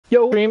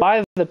Yo,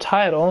 by the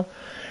title,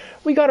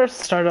 we got our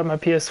start on my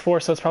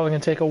PS4, so it's probably going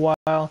to take a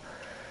while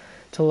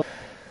to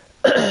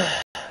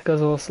it goes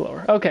a little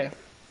slower. Okay,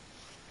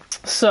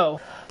 so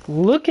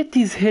look at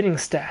these hitting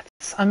stats.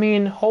 I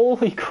mean,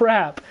 holy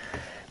crap.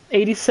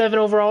 87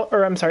 overall,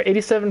 or I'm sorry,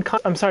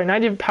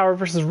 90 power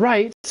versus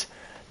right,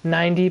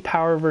 90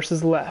 power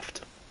versus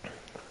left.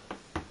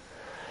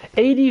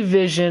 80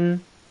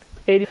 vision,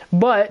 80,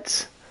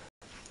 but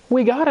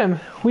we got him.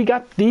 We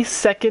got the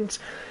second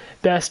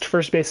best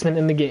first baseman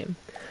in the game,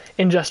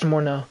 in Justin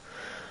Morneau.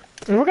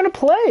 And we're going to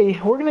play.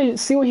 We're going to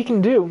see what he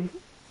can do.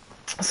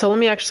 So let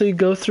me actually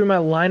go through my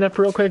lineup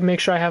real quick, make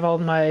sure I have all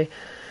my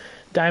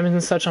diamonds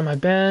and such on my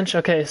bench.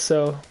 Okay,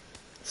 so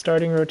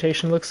starting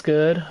rotation looks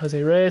good.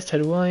 Jose Reyes,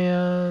 Ted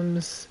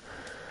Williams.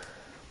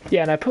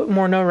 Yeah, and I put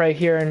Morneau right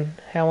here and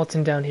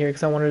Hamilton down here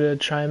because I wanted to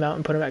try him out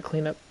and put him at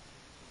cleanup.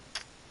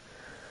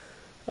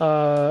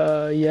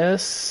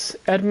 Yes,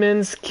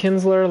 Edmonds,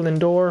 Kinsler,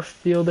 Lindor,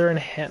 Fielder, and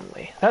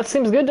Hanley. That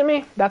seems good to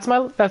me. That's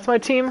my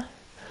team.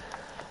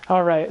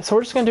 All right, so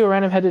we're just gonna do a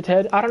random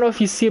head-to-head. I don't know if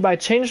you see, but I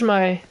changed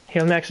my.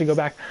 Here, let me actually go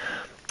back.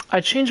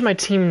 I changed my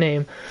team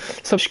name,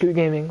 so Scoot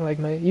Gaming, like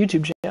my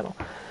YouTube channel.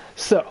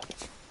 So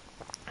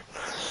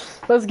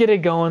let's get it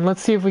going.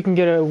 Let's see if we can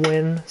get a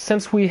win.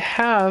 Since we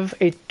have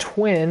a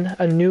twin,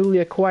 a newly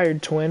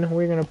acquired twin,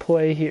 we're gonna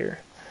play here.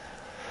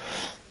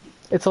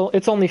 It's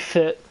only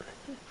fit.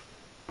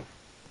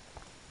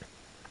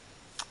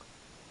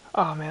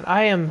 Oh man,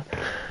 I am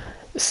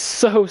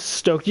so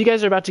stoked. You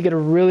guys are about to get a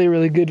really,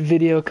 really good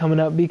video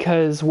coming up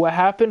because what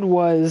happened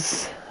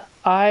was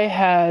I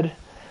had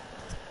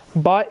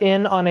bought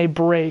in on a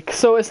break.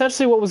 So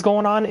essentially what was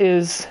going on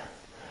is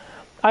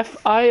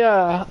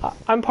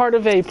I'm part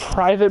of a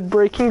private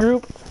breaking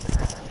group.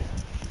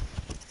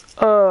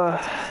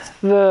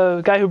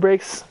 The guy who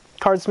breaks,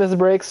 Cardsmith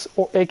Breaks,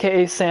 or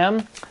aka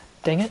Sam,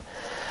 dang it,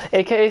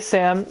 aka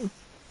Sam,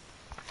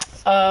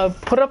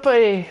 put up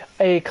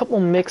a couple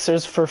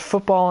mixers for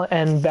football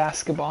and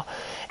basketball.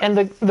 And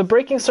the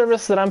breaking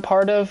service that I'm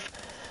part of,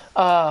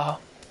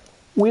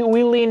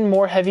 we lean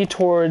more heavy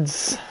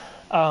towards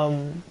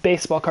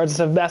baseball cards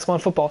instead of basketball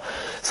and football.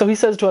 So he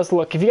says to us,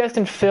 look, if you guys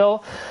can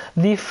fill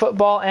the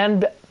football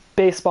and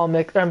football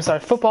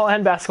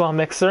and basketball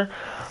mixer,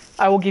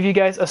 I will give you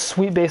guys a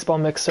sweet baseball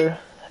mixer.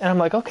 And I'm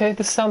like, okay,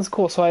 this sounds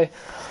cool. So I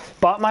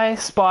bought my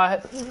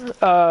spot,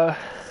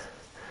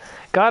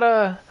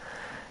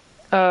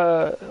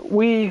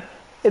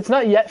 it's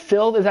not yet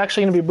filled. It's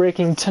actually going to be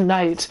breaking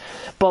tonight.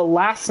 But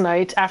last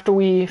night, after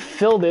we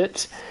filled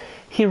it,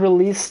 he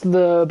released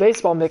the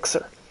baseball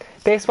mixer.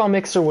 Baseball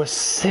mixer was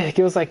sick.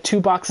 It was like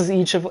 2 boxes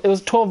each. It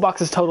was 12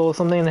 boxes total or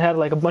something. That had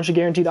like a bunch of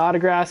guaranteed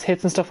autographs,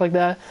 hits and stuff like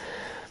that.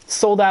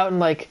 Sold out in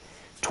like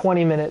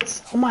 20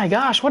 minutes. Oh my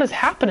gosh, what is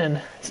happening?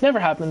 This never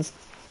happens.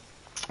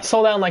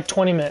 Sold out in like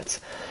 20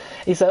 minutes.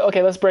 He said,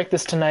 okay, let's break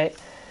this tonight.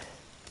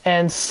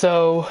 And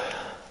so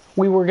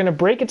we were going to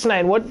break it tonight.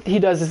 And what he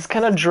does is it's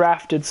kind of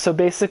drafted. So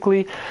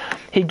basically,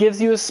 he gives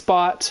you a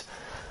spot,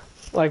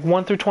 like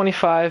 1 through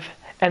 25,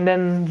 and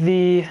then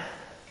he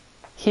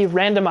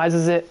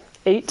randomizes it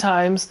 8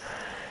 times,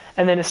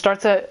 and then it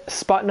starts at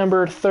spot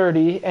number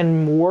 30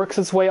 and works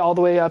its way all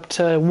the way up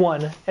to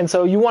 1. And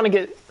so you want to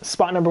get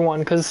spot number 1,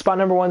 because spot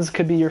number 1s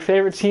could be your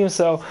favorite team.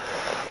 So,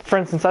 for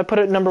instance, I put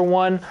it number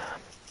 1,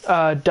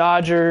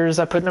 Dodgers.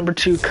 I put number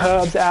 2,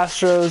 Cubs,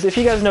 Astros. If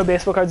you guys know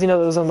baseball cards, you know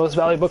those are the most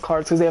valuable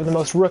cards because they have the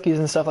most rookies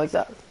and stuff like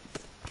that.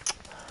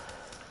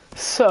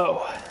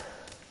 So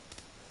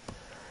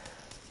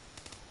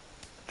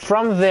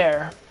from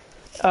there,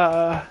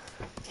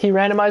 he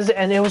randomized it,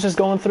 and it was just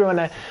going through,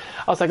 and I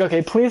was like,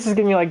 okay, please just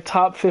give me like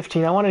top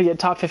 15. I wanted to get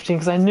top 15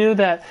 because I knew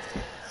that,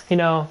 you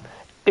know,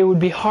 it would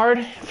be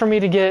hard for me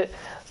to get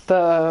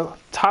the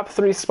top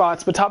 3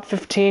 spots, but top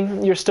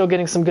 15, you're still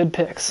getting some good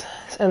picks.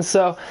 And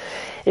so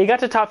it got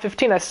to top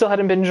 15. I still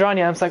hadn't been drawn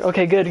yet. I was like,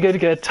 okay,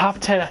 good. Top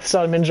 10, I still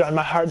hadn't been drawn.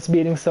 My heart's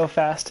beating so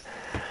fast.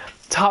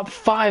 Top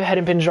 5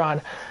 hadn't been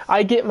drawn.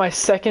 I get my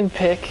second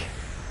pick,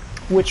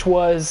 which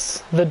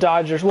was the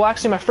Dodgers. Well,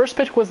 actually, my first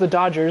pick was the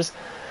Dodgers,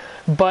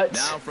 but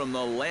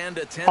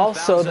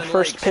also the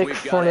first pick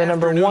for the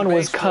number 1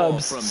 was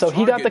Cubs. So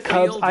he got the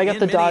Cubs, I got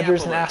the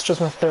Dodgers, and Astros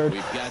in the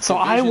third. So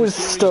I was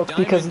stoked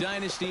because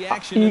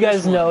you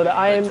guys know that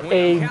I am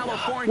a...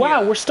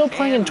 Wow, we're still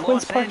playing in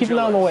Twins Park even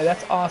though I'm away.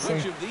 That's awesome.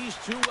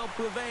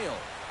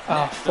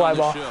 Oh, fly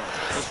ball.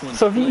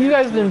 So if you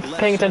guys have been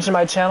paying attention to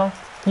my channel,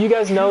 you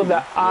guys know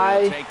that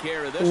I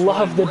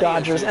love the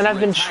Dodgers, and I've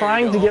been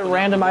trying to get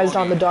randomized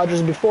on the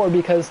Dodgers before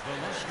because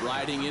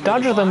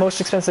Dodgers are the most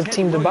expensive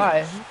team to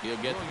buy.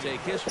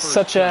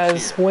 Such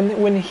as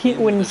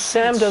when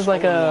Sam does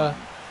like a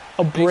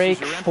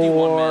break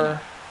for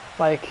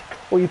like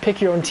where you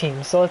pick your own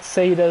team. So let's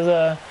say he does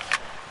a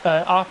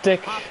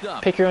optic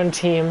pick your own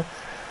team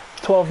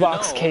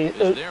 12-box case,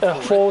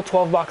 a full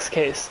 12-box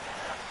case.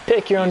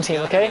 Pick your own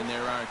team, okay?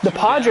 The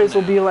Padres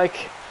will be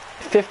like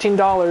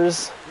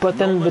 $15, but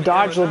then the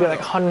Dodgers will be like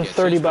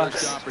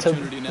 $130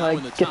 to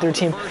like get their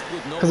team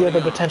because you have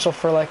the potential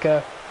for like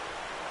a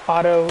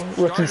auto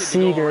rookie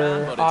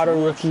Seager,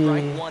 auto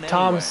rookie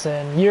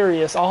Thompson,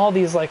 Urias, all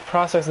these like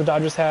prospects the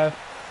Dodgers have.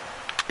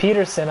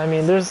 Peterson, I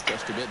mean, there's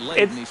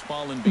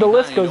the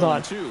list goes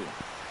on.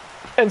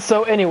 And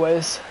so,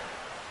 anyways,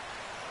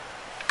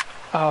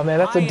 oh man,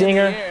 that's a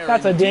dinger.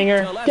 That's a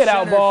dinger. Get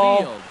out,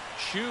 ball.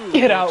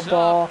 Get out,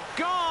 ball.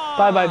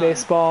 Bye bye,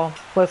 baseball.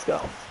 Let's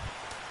go.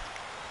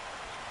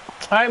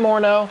 All right,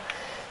 Morneau.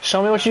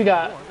 Show me what you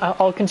got.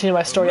 I'll continue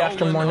my story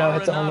after Morneau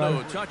hits a home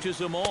run.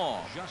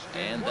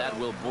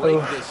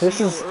 Ooh, this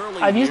is,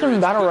 I've used him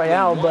in Battle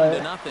Royale,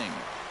 but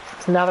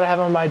now that I have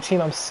him on my team,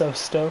 I'm so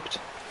stoked.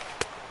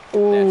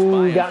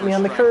 Ooh, got me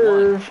on the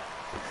curve.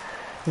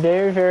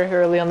 Very, very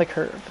early on the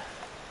curve.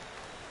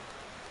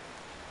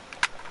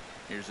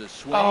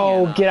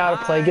 Oh, get out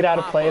of play, get out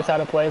of play. It's out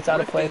of play, it's out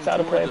of play, it's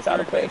out of play, it's out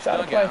of play, it's out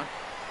of play.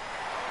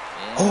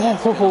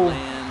 Oh,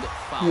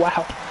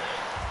 wow.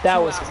 That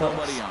was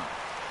close.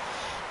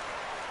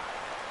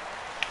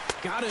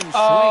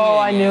 Oh,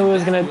 I knew it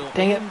was going to,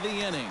 dang it.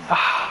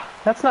 Ah,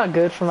 that's not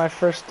good for my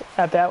first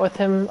at-bat with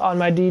him on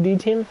my DD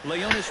team.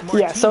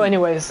 Yeah, so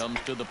anyways,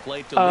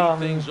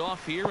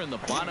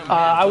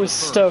 I was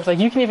stoked. Like,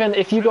 you can even,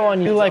 if you go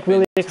on, you like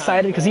really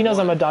excited, because he knows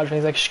I'm a Dodger, and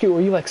he's like, shoot,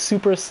 were you like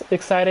super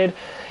excited,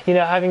 you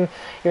know, having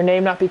your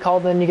name not be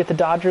called, and then you get the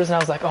Dodgers, and I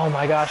was like, oh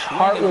my gosh,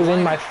 heart was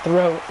in my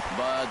throat.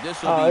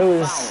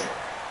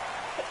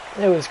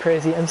 It was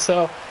crazy. And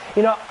so,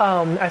 you know,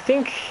 I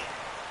think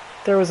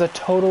there was a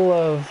total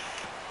of,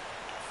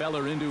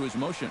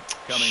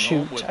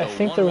 shoot, I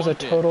think there was a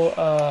total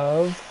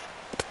of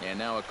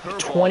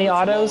 20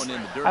 autos.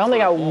 I only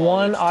got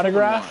one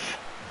autograph,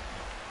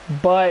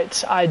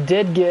 but I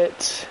did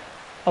get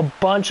a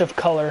bunch of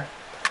color.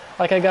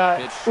 Like I got,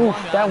 ooh,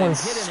 that one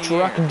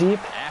struck deep.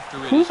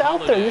 Who's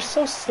out there? You're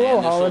so slow,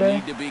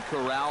 Holiday.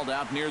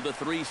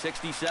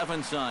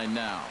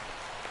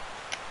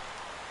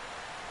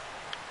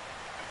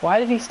 Why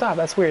did he stop?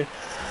 That's weird.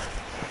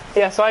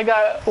 Yeah, so I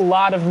got a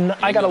lot of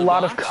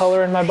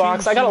color in my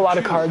box. I got a lot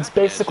of cards,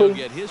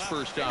 basically.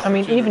 I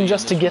mean, even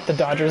just to get the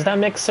Dodgers. That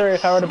mixer,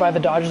 if I were to buy the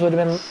Dodgers, would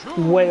have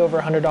been way over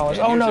 $100.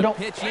 Oh no, don't.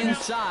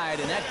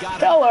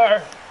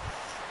 Feller!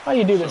 Why do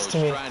you do this to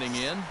me?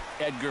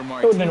 It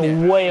would have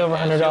been way over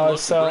 $100.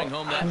 So I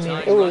mean,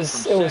 it was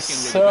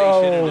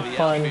so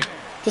fun.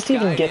 Just to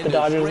even get the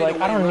Dodgers. Like,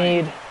 I don't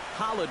need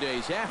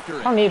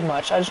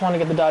much. I just want to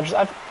get the Dodgers.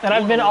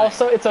 I've been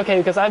also, it's okay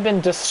because I've been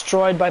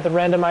destroyed by the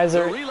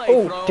randomizer.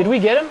 Oh, did we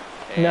get him?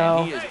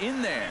 No.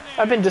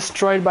 I've been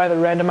destroyed by the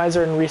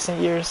randomizer in recent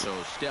years.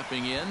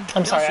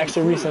 I'm sorry,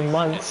 actually recent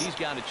months.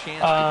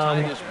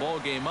 I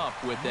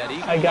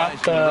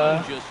got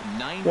the,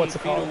 what's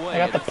it called? I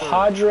got the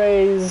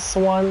Padres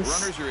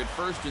once.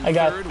 I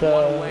got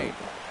the,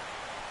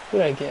 who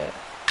did I get?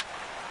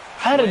 I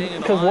had a,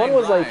 because one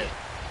was like,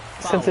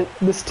 since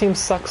this team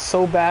sucks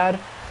so bad,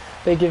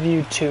 they give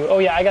you two. Oh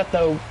yeah, I got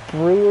the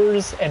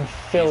Brewers and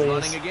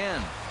Phillies.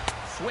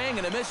 Swing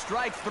and a miss,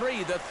 strike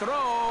three. The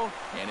throw,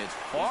 and it's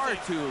far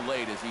too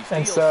late as he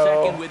steals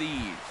second with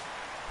ease.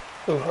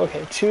 Ooh,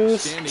 okay, two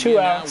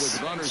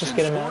outs. Let's just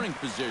get him out.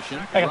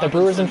 I got the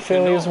Brewers and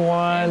Phillies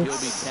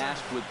once.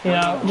 You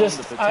know,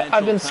 just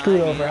I've been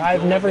screwed over.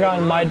 I've never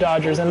gotten my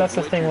Dodgers, and that's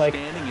the thing. Like,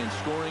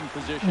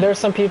 there's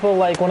some people,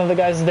 like one of the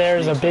guys there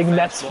is a big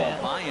Mets fan.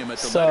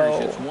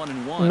 So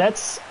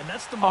Mets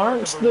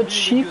aren't the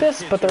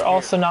cheapest, but they're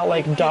also not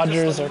like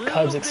Dodgers or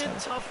Cubs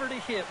expensive.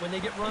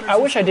 I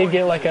wish I did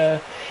get like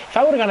a. If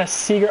I would have gotten a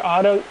Seager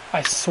auto,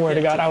 I swear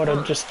to God, I would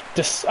have just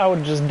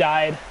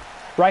died.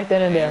 Right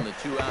then and there.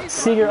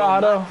 Seager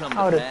auto,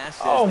 I would have,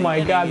 oh my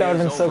God, that would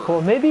have been so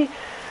cool. Maybe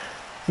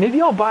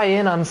I'll buy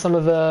in on some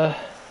of the,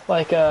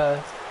 like,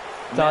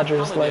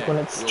 Dodgers, like when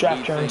it's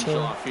draft your own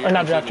team. Or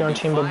not draft your own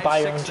team, but buy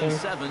your own team.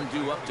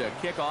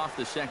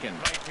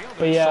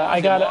 But yeah,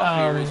 I got,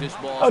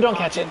 oh, don't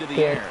catch it.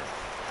 Good.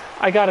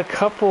 I got a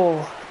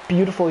couple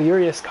beautiful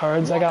Urias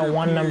cards. I got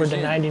one numbered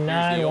to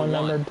 99, one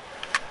numbered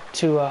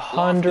to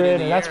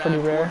 100, and that's pretty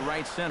rare.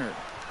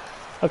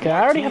 Okay,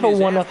 I already have a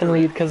 1-0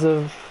 lead because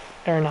of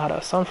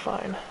Arenado, so I'm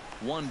fine.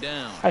 I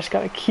just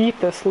gotta keep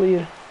this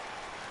lead.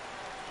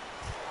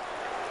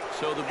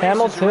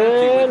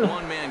 Hamilton!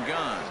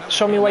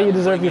 Show me why you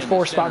deserve your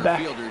 4 spot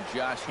back.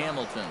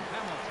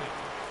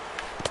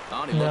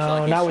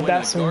 No, not with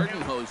that swing.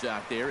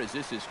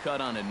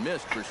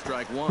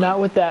 Not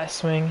with that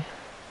swing.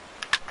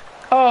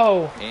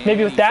 Oh,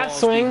 maybe with that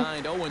swing.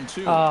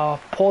 Oh,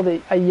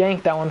 I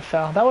yanked that one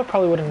foul. That one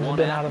probably wouldn't have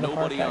been out of the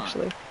park,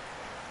 actually.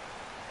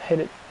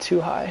 Hit it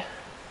too high.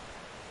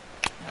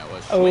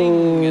 Oh,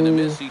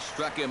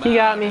 he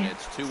got me.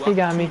 He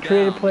got me.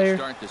 Creative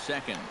player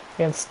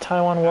against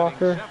Taiwan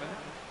Walker.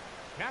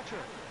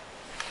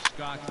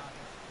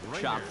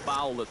 Chop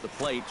foul at the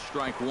plate,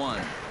 strike one.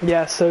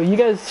 Yeah, so you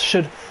guys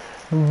should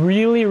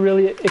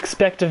really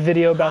expect a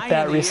video about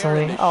that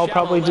recently. I'll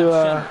probably do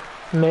a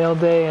mail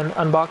day and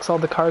unbox all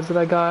the cards that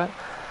I got.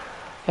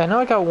 Yeah, I know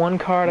I got one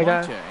card. I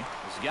got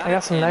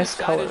some nice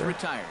color.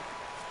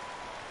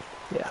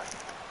 Yeah.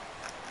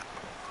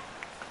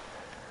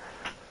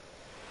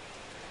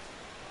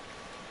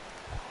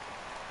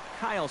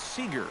 Kyle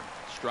Seager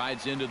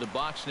Strides into the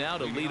box now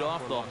to lead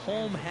off the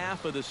home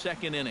half of the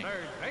second inning. I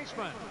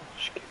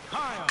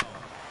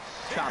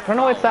don't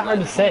know why it's that hard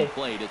to say.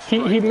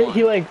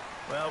 He like,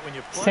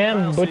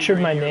 Sam butchered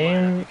my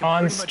name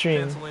on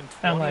stream.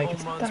 I'm like,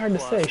 it's not that hard to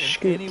say.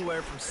 Scoot.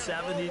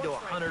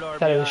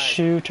 That is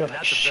shoot or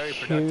like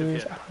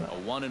shoes. I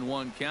don't know. A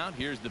 1-1 count.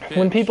 Here's the pitch.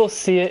 When people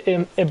see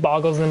it, it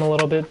boggles them a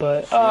little bit,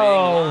 but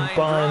oh,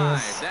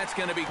 buns. That's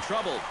going to be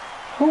trouble.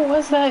 Who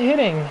was that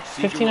hitting?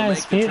 59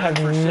 speed? I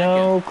have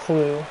no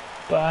clue,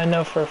 but I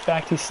know for a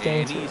fact he's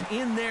staying too. He's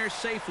in there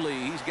safely.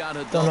 He's got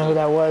a Don't know who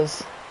that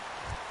was.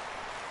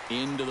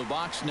 Into the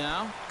box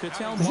now.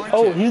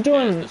 Oh, he's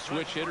doing. The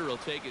switch hitter will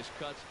take his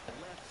cuts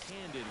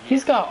left-handed.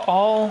 He's got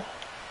all.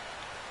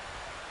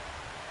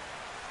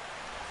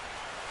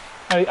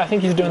 I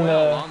think he's doing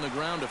the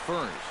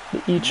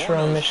each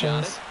row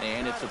missions.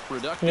 And it's a He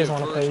productive doesn't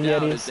want to play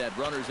Yetis. that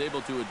runner's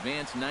able to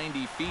advance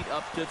 90 feet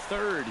up to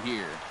third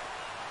here.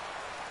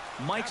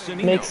 Mike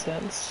Zunino Makes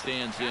sense.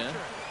 stands in.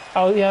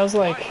 Oh yeah, I was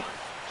like,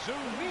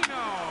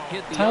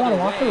 Taiwan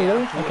Walker,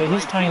 really? Okay,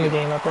 he's tying the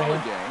game up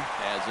right here.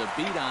 Has a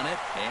beat on it,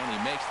 and he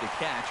makes the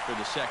catch for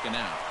the second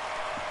out.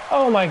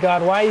 Oh my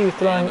God, why are you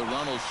throwing? And the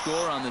run will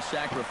score on the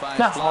sacrifice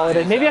Not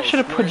Holiday. Maybe I should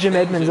have put Jim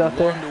Edmonds out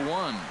there.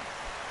 1-1.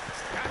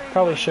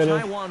 Probably should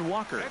have. Taiwan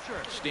Walker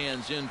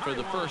stands in for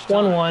the first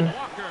time. 1-1.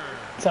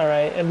 It's all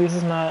right. At least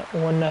it's not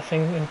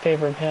 1-0 in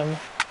favor of him.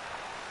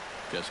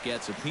 Just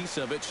gets a piece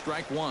of it.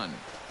 Strike one.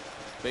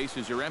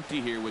 Bases are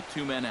empty here with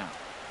 2 men out.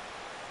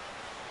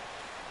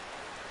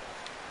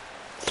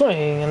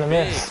 Swing and a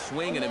Big miss.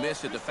 swing and a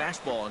miss at the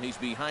fastball, and he's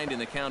behind in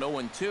the count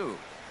 0-2.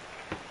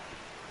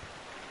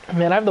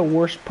 Man, I have the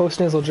worst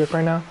post-nasal drip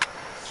right now.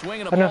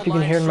 I don't know if you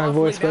can hear it in my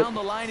voice, but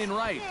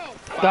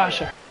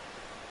gosh.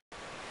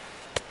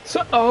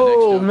 So,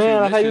 oh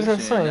man, I thought he was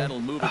gonna swing. That'll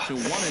move it to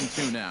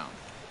 1-2 now.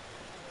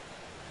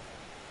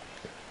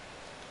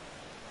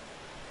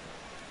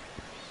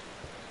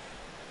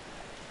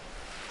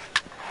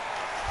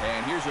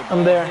 And here's a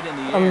I'm there.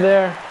 I'm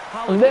there.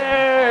 I'm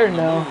there.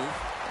 No.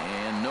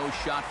 And no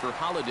shot for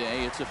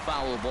Holiday. It's a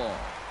foul ball.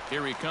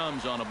 Here he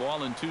comes on a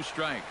ball and 2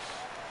 strikes.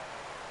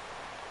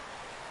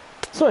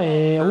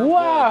 Swing.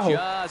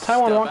 Wow.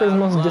 Taiwan Walker is the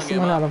most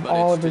disciplined out of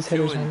all of his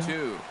hitters right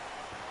now.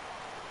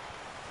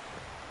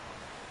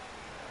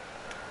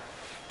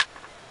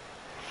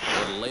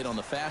 Late on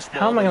the fastball.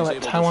 How am I going to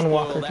let Taiwan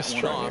Walker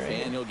destroy me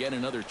right and he'll get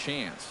another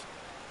chance.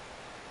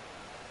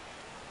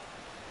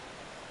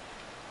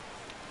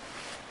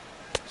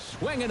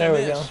 Swing and a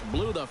miss.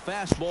 Blew the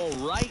fastball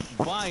right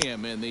by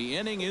him, and the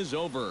inning is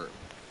over.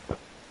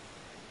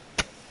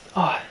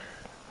 Oh.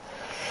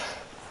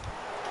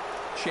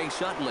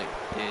 Chase Utley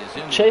is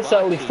in. Chase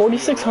Utley,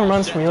 46 home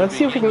runs for me. Let's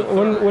see if we can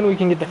when we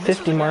can get the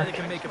 50 mark.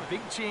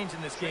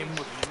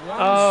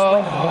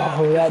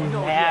 Oh, that's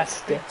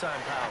nasty.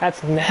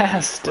 That's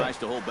nasty. Tries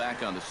to hold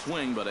back on the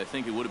swing, but I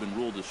think it would have been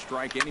ruled a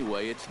strike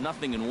anyway. It's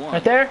 0-1.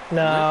 Right there?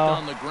 No.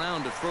 On the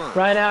ground to first.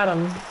 Right at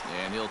him.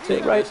 And he'll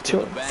take right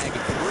to him. Bag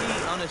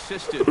 3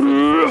 unassisted for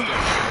the first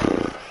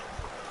out.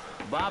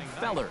 Bob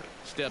Feller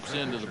steps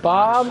into the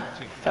Bob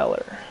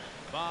Feller.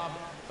 Bob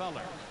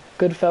Feller.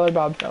 Good feller,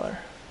 Bob Feller.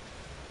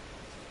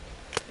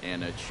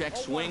 And a check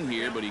swing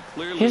here, but he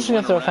clearly he's just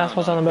gonna throw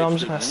fastballs on the ball. I'm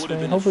just gonna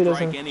swing. Hopefully he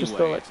doesn't just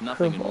throw like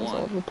curveballs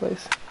all over the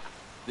place.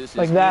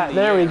 Like that.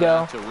 There we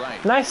go.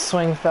 Nice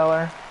swing,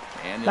 Feller.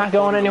 Not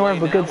going anywhere,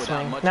 but good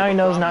swing. Now he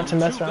knows not to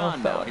mess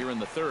around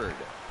with Feller.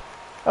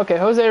 Okay,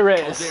 Jose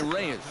Reyes.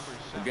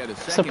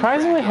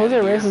 Surprisingly, Jose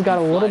Reyes has got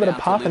a little bit of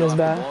pop in his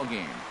bat.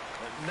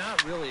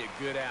 Not really a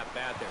good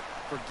at-bat there.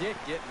 Forget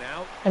getting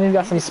out. And he's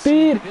got some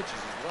speed.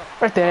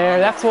 Right there.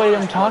 That's what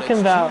I'm talking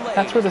about.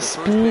 That's where the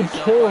speed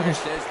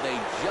kills.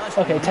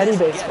 Okay, Teddy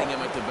baseball.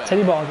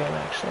 Teddy ball game,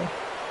 actually.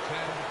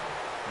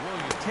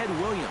 Ted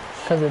Williams.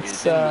 Because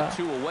it's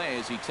 2 away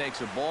as he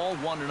takes a ball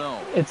 1-0.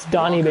 It's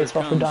Donnie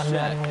baseball for Don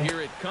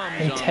Mattingly.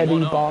 And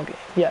Teddy ball game.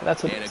 Yeah,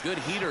 that's what it is.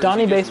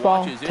 Donnie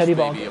baseball, Teddy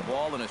ball game.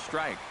 Well,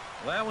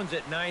 that one's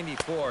at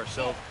 94,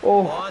 so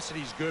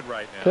velocity's good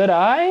right now. Good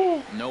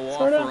eye? No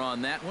offer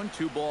on that one.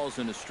 2 balls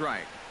and a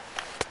strike.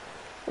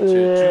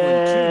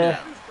 2-2 now.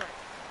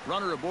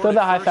 Runner aboard. Throw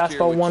the high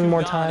fastball one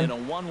more time. In a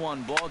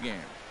 1-1 ball game.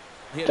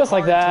 Just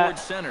like that.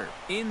 Center.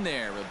 In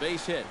there, a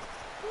base hit.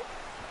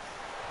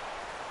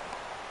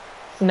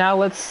 Now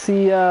let's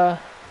see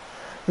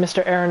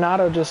Mr.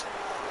 Arenado just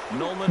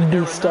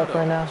be stuck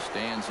right now.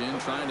 Stands in,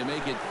 trying to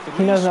make it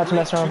he knows not to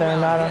mess around with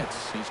Arenado.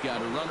 He's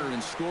got a runner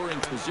in scoring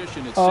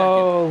position at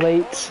second.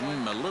 Late.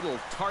 A little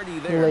tardy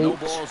there. Late. No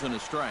balls and a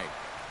strike.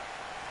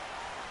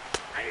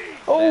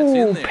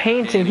 Oh,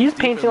 painting. He's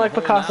painting like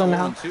Picasso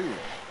now.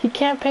 He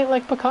can't paint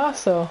like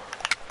Picasso.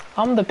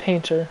 I'm the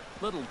painter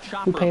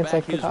who paints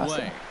like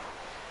Picasso.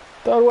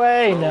 Throw it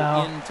away.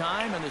 No.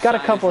 Got a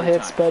couple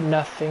hits, but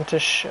nothing to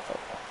show.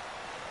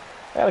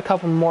 I got a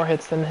couple more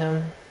hits than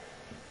him.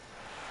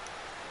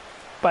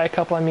 By a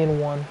couple, I mean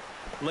 1.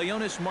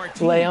 Leonis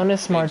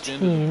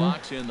Martin. In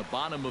the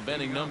bottom of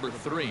inning number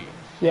 3.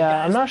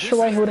 Yeah, I'm not sure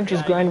why he wouldn't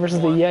just grind versus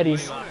the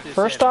Yetis.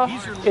 First off,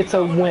 it's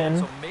a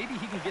win.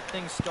 get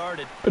things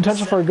started.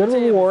 Potential for a good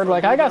reward.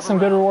 Like, I got some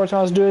good rewards when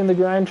I was doing the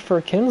grind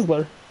for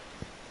Kinsler.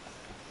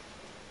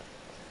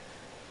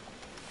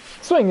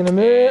 Swing and a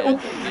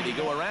miss. Did he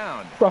go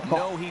around? Rough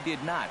ball. No, he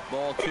did not.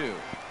 Ball 2.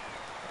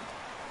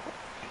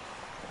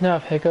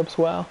 Enough hiccups.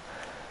 Wow.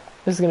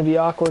 This is going to be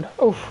awkward.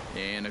 Oof.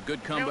 And a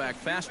good comeback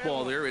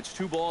fastball there. It's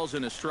 2 balls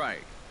and a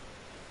strike.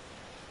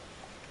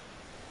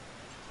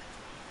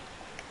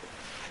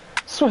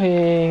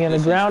 Swing and a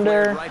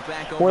grounder.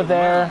 We're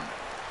there.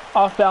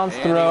 Off balance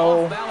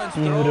throw.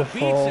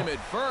 Beautiful.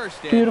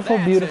 Beautiful,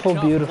 beautiful,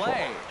 beautiful.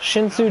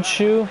 Shinsu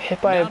Chu hit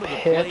by a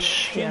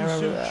pitch. Yeah, I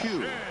remember that.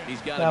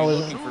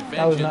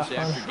 That was not fun.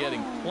 After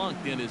getting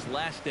plunked in his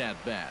last at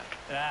bat.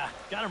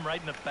 Got him right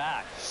in the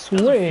back.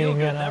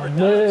 Swing and a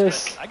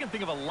miss. I can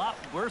think of a lot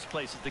worse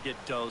places to get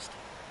dosed.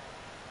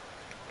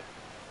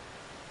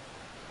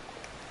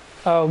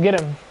 Oh, get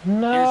him.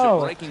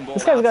 No.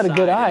 This guy's got a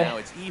good eye. Now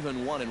it's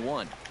even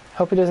 1-1.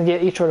 Hope he doesn't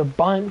get each sort of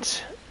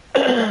bunt.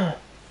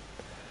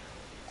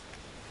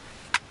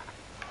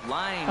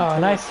 Oh,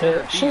 nice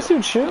hit.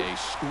 Shinsu Chu?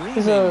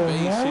 He's a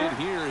hit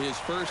here, his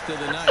first of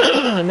the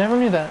night. Never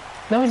knew that.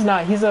 No, he's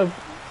not. He's a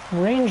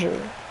Ranger.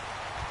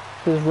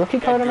 His rookie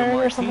card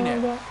or something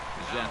like that?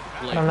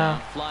 I don't know.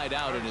 Flied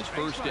out in his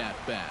first at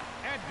bat.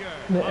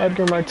 The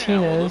Edgar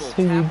Martinez,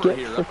 who you get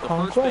for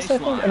Conquest, I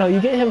think? No, you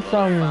get him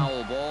from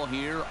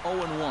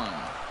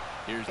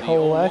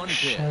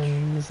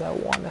Collections, I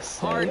want to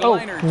say. Oh,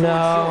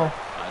 no. A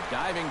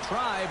diving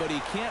try, but he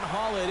can't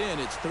haul it in.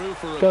 It's through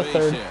for a Go base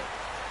third. hit.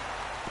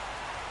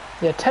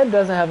 Yeah, Ted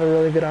doesn't have a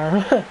really good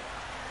arm.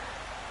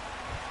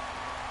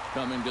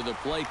 Coming to the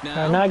plate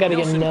now. Now I got to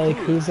get Nelly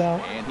Cruz out.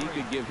 And he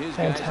could give his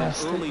guys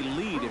an early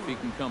lead if he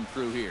can come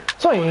through here.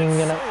 Swing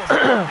and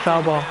a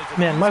foul ball.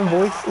 Man, my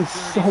voice is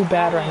so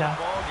bad right now.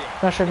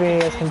 Not sure if you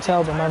guys can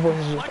tell, but my voice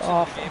is just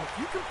awful. You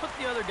can put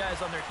the other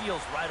guys on their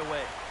heels right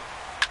away.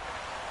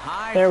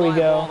 High there we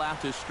go. Ball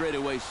out to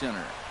straightaway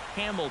center.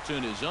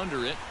 Hamilton is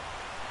under it.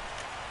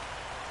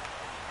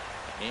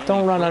 And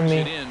don't run on me.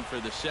 It in for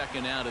the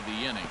second out of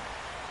the inning.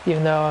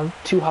 Even though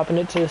I'm hopping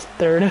it to his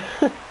third.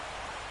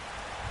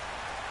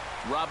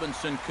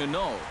 Robinson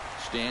Cano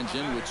stands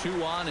in with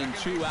 2 on and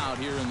 2 out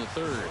here in the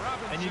third.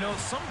 And you know,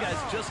 some guys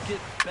just get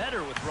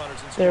better with runners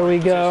in there we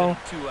go.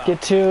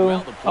 Get 2.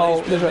 Well,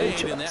 oh, there's already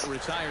 2 and outs. that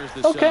retires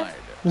the okay. side.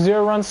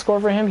 0 run score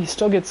for him. He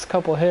still gets a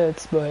couple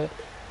hits, but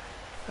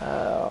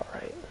all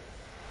right.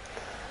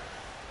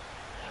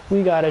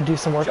 We got to do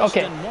some work.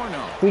 Okay.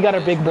 We got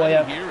our big boy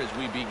up.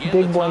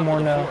 Big boy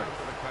Morneau.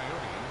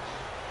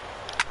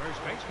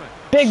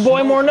 Big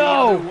boy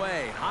Morneau!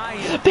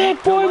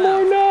 Big boy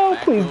Morneau!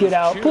 Please get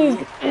out. Please.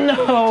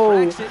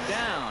 No!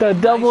 The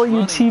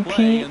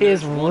WTP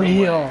is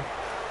real.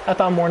 I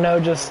thought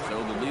Morneau just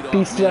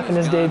beasted up in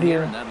his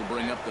debut.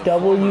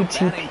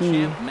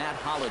 WTP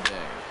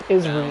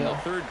is real.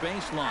 Third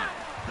baseline.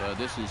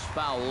 This is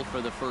foul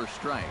for the first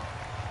strike.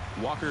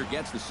 Walker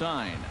gets the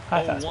sign.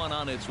 0-1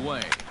 on its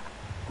way.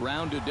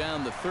 Grounded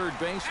down the third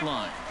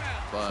baseline.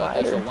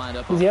 Slider.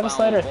 Does he have a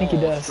slider? I think he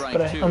does,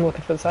 but I'm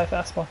looking for the side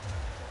fastball.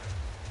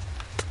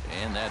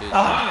 And that is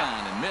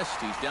on and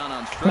missed. He's down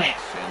on strikes.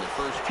 And the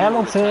first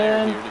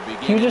Hamilton,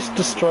 you just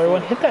destroy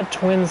one. Hit that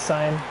twin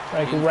sign,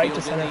 like right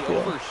to center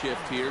field.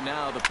 Overshift here.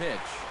 Now the pitch.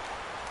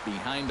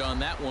 Behind on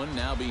that one.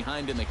 Now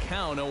behind in the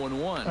count.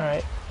 0-1. All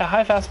right. A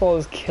high fastball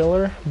is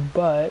killer,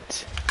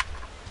 but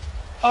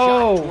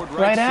oh,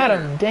 right at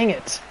him. Dang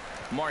it.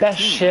 That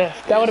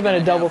shift. That would have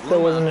been a double if there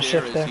wasn't a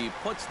shift there.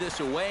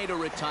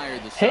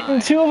 Hitting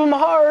 2 of them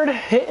hard.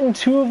 Hitting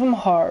 2 of them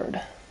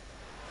hard.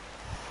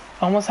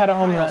 Almost had a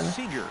home run.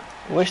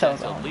 Wish that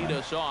was a home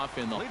run.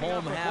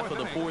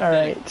 All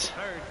right.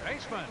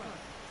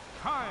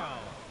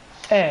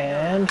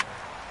 And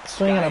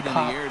swing and a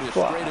pop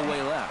fly.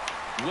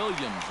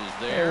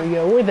 There we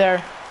go. We're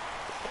there.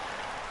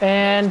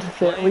 And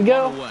there we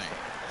go.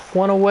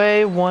 1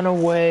 away, 1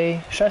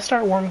 away. Should I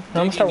start warming?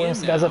 No, I'm going to start warming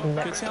some guys up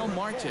next. I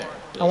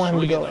want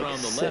him to go like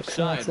 6,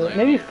 and that's it.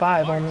 Maybe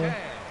 5 only.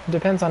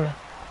 Depends on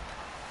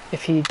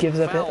if he gives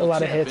up a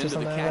lot of hits or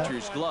something like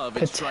that.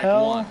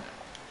 Patel,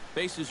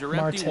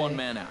 Marte.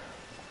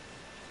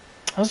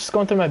 I was just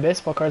going through my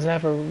baseball cards and I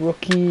have a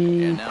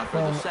rookie and now for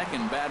the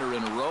second batter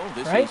in a row.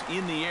 This right? is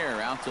in the air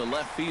out to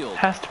left field.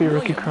 Has to be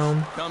rookie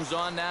chrome. Comes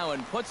on now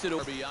and puts it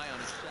over the eye on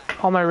his second.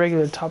 All my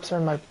regular tops are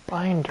in my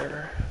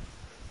binder.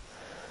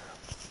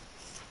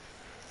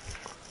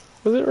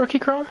 Was it rookie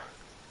chrome?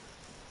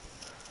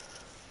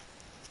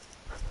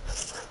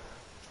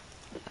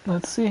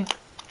 Let's see.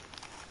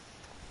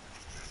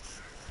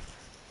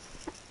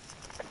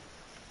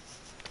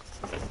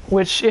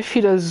 Which, if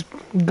he does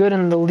good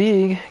in the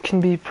league, can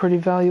be pretty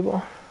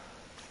valuable.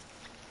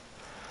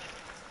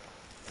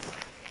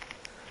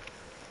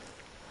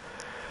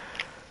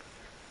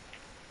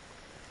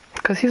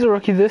 Because he's a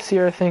rookie this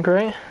year, I think,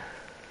 right?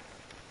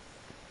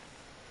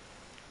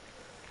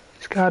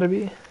 He's gotta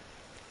be.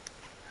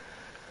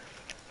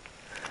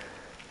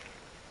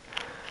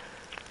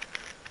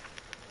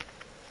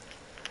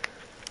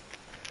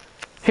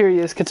 Here he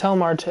is, Ketel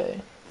Marte.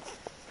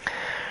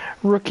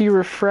 Rookie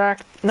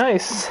refract.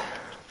 Nice.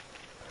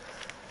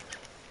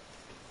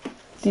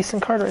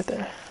 Decent card right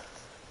there.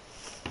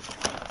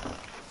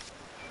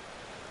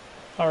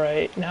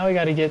 Alright, now we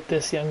gotta get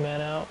this young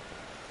man out.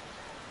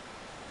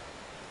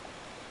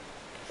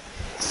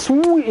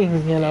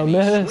 Swing and a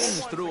miss.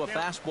 Swings through a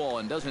fastball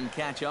and doesn't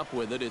catch up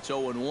with it. It's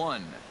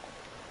 0-1.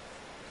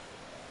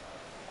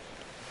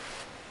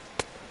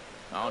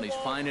 Oh, and he's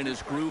finding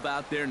his groove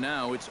out there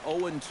now. It's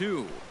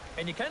 0-2.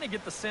 And you kind of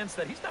get the sense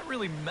that he's not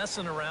really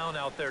messing around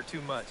out there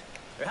too much.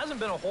 There hasn't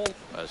been a whole...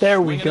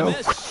 There we go.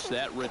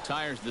 That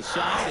retires the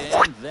side,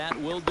 and that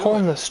will do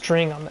Pulling it. the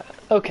string on that.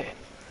 Okay.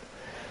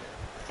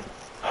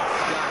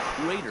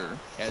 Rader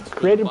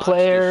Graded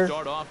player.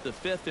 Start off the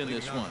fifth in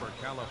this one.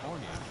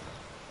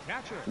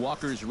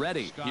 Walker's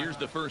ready. Here's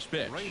the first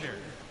pitch.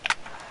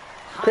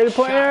 Graded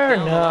player?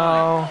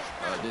 No.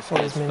 This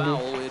gets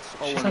foul. It's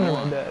 0-1. She's under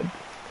my bed.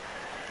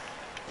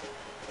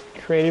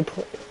 Graded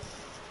player.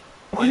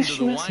 What is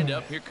she missing?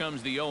 Windup. Here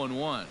comes the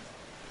 0-1.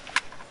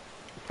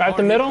 Right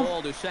the middle?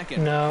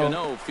 No.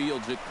 Cano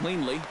fields it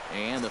cleanly,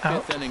 and the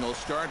fifth inning will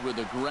start with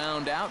a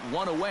ground out,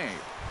 one away.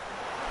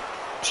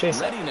 Chase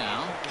ready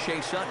now,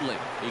 Chase Utley.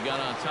 He got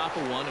on top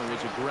of one and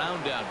was a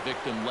ground out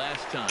victim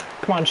last time.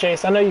 Come on,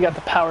 Chase. I know you got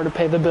the power to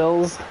pay the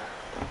bills.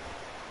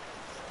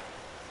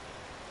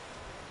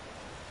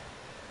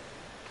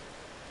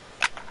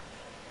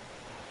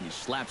 He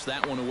slaps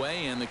that one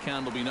away, and the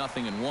count will be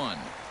 0-1.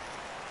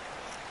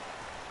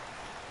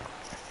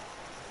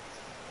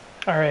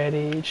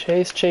 Alrighty,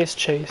 chase, chase,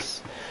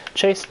 chase.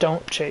 Chase,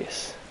 don't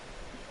chase.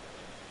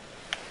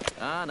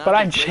 But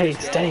I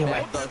chased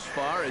anyway.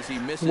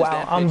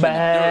 Wow, I'm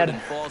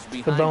bad.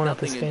 The bone at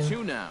this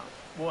game.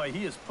 Boy,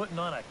 he is putting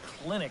on a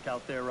clinic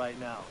out there right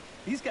now.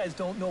 These guys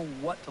don't know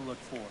what to look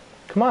for.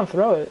 Come on,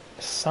 throw it,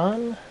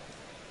 son.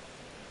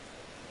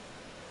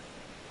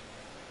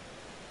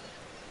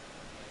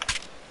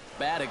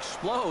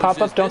 Pop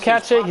up, don't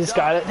catch it. He's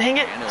got it. Dang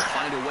it.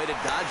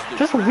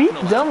 Just weak,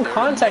 dumb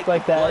contact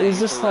like that. He's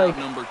just like,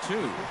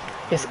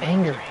 it's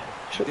angering.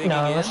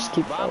 No, let's just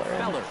keep Feller.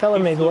 Feller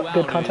made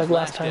good contact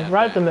last time.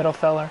 Right up the middle,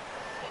 Feller.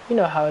 You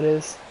know how it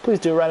is. Please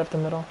do it right up the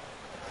middle.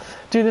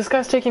 Dude, this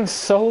guy's taking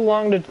so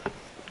long to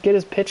get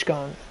his pitch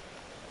going.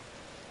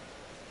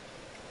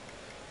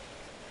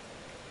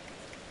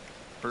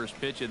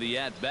 First pitch of the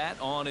at-bat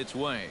on its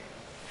way.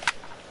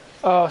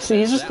 Oh, see,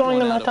 he's just throwing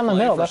them right down the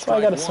middle. That's why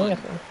I got to swing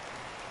at them.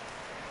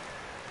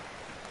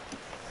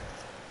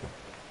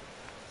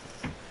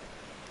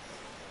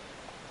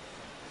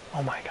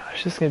 Oh my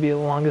gosh, this is going to be the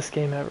longest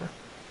game ever.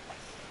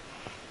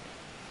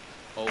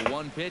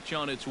 0-1 pitch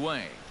on its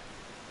way.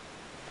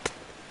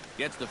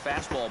 Gets the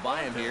fastball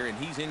by him here, and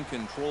he's in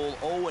control.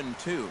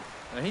 0-2.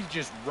 Now he's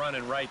just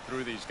running right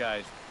through these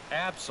guys.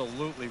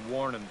 Absolutely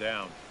worn them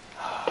down.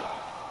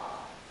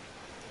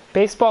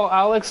 Baseball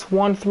Alex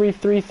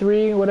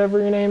 1333, whatever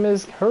your name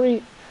is,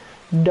 hurry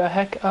the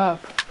heck up.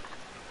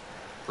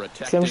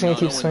 See, I'm just going to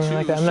keep swinging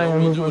like that. I'm not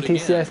going to move my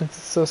PCI since it's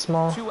so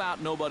small. 2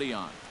 out, nobody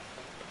on.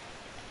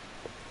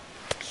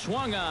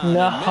 Swung on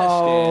no.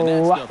 And missed,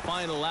 and that's the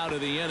final out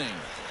of the inning.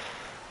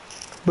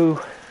 Boo.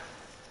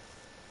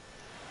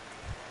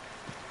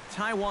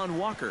 Taijuan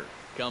Walker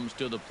comes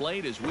to the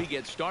plate as we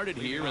get started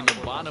here in the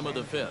bottom of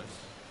the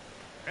fifth.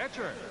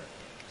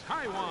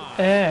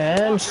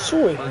 And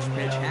swing. First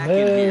pitch hacking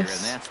here, and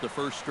that's the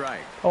first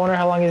strike. I wonder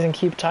how long he's going to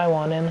keep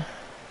Taijuan in.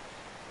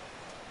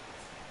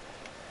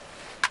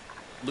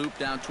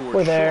 Looped out towards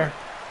We're there.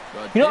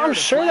 You know, I'm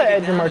sure that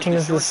Edgar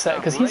Martinez is set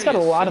because he's got a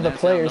lot of the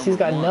players. He's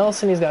got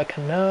Nelson, he's got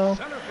Cano.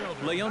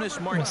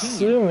 I'm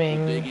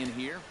assuming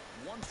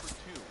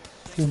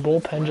his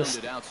bullpen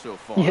just.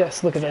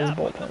 Yes, look at that, his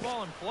bullpen.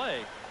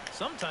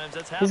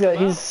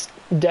 He's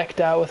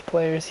decked out with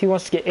players. He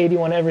wants to get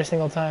 81 every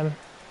single time.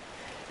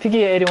 If he could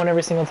get 81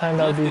 every single time,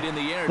 that would be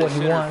what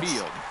he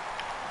wants.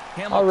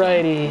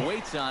 Alrighty.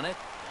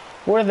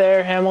 We're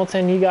there,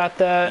 Hamilton. You got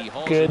that.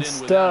 Good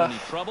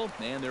stuff.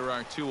 And there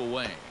are 2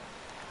 away.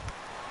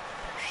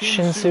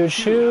 Shin-Soo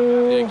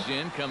Choo. Digs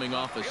in, coming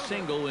off a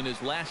single in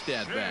his last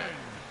at-bat.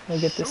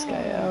 We'll get this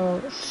guy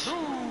out.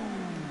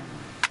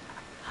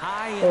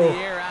 High in the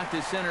air out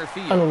to center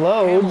field.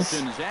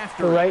 Unloads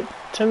right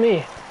to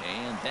me.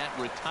 And that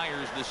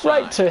retires the side.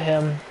 Right to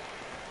him.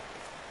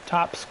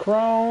 Topps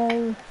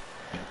Chrome.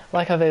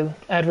 Like how they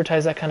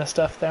advertise that kind of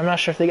stuff there. I'm not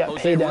sure if they got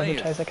paid to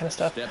advertise that kind of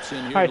stuff.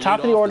 All right,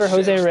 top of the order,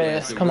 Jose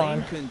Reyes. Come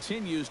on.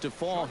 Continues to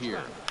fall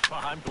here.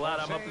 I'm glad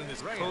I'm up in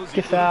this cozy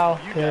get foul.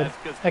 Good.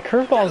 That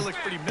curveball's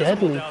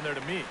deadly.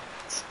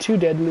 It's too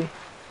deadly.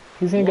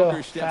 He's gonna go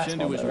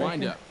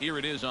fastball. Here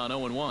it is on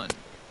 0-1.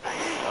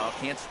 Oh,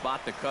 can't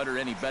spot the cutter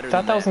any better.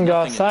 Thought that was gonna go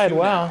outside.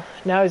 Wow.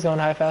 Now he's going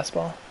high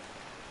fastball.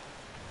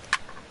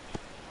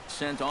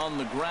 Sent on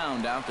the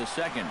ground out to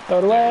second. Throw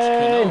it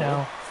away.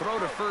 No. Throw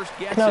to first.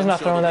 Cano's not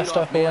throwing that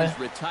stuff away.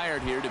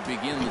 Retired here to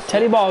begin the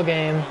Teddy ball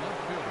game.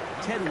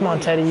 Come on,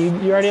 Teddy.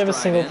 You already have a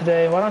single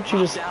today. Why don't you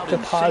just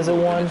deposit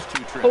one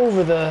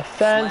over the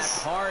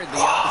fence?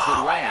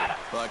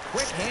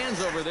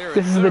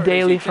 This is the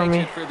daily for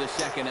me.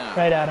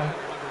 Right at him.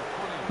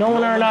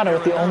 Nolan Arenado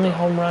with the only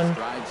home run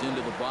Strides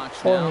into the box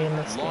for now. me in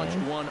this Launched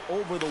game. one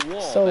over the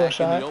wall Solo back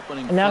shot. in the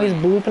opening And now he's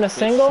frame. blooping a It's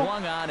single.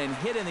 swung on and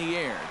hit in the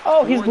air.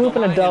 Oh, he's Toward the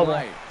blooping a line double.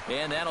 right.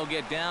 And that'll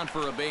get down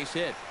for a base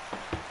hit.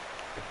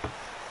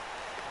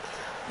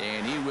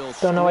 And he will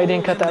Don't know why he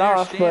didn't cut that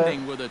off, but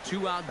with a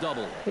 2-out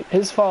double.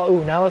 his fault.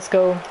 Ooh, now let's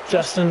go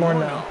Justin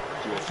Morneau,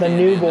 the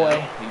new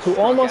boy, who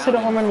almost hit a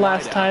home run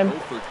last time.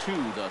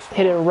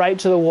 Hit it right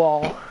to the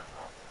wall.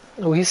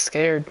 Ooh, he's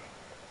scared.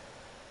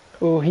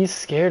 Ooh, he's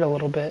scared a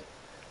little bit.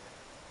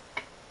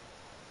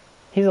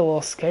 He's a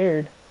little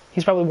scared.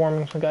 He's probably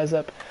warming some guys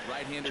up,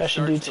 which I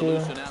should do too.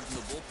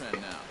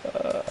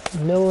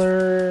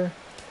 Miller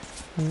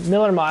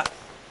Mott.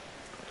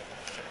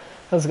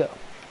 Let's go.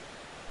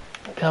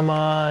 Come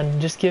on,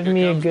 just give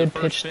me a good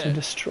pitch to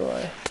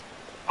destroy.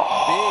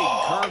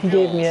 Oh, he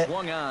gave me it.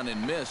 Should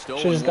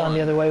have just gone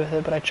the other way with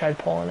it, but I tried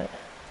pulling it.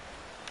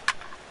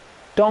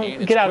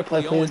 Don't get out of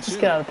play, please. Just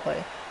get out of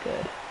play.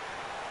 Good.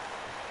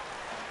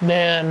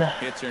 Man.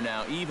 Hits are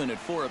now even at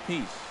 4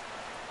 apiece.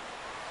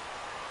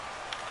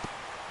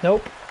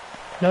 Nope.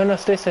 No,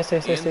 stay.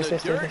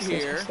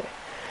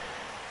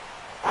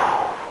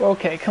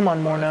 Okay, come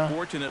on, Morneau.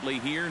 Fortunately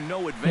here,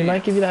 no advance. He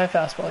might give you the high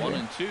fastball here.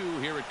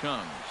 1-2, here it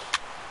comes.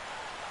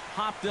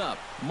 Popped up,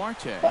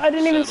 Marte. I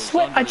didn't even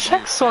swing. I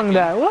check swung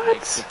that.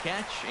 What?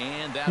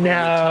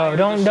 No,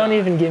 don't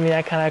even give me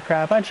that kind of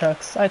crap. I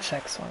check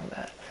swung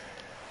that.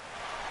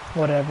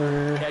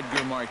 Whatever.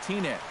 Edgar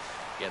Martinez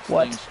gets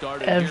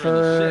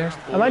Whatever.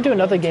 I might do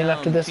another game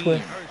after this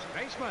with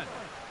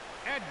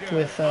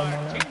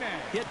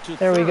Morneau.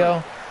 There we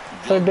go.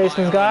 Third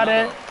baseman's got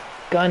it.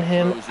 Gun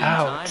him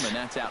out. And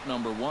that's out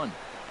number 1.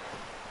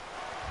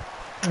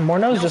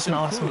 Morneau's just an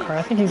awesome card.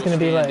 I think he's going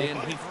to be like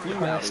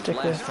I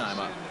stick with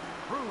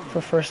for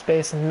first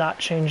base and not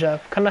change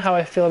up. Kind of how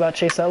I feel about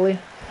Chase Utley.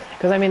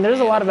 Because, I mean, there's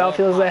a lot of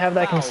outfielders that I have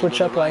that I can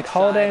switch up. Like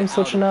Holiday, I'm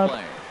switching up.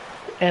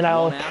 And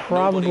I'll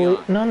probably...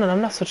 No,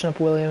 I'm not switching up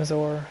Williams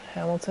or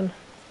Hamilton.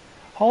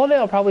 Holiday,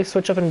 I'll probably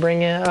switch up and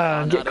bring in,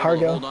 get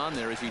Cargo.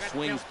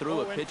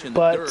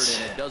 But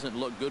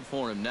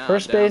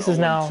first base is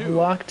now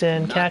locked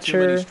in.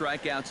 Catcher, I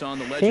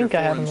think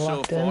I have him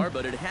locked in.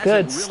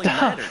 Good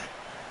stuff.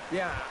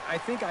 Yeah, I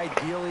think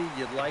ideally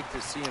you'd like to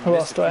see him Who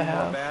else do I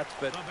have? bats,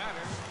 but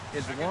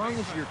as long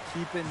as you're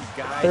keeping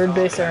guys third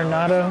base off that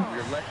Arenado.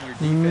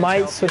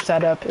 Might switch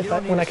that up if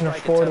when I can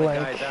afford,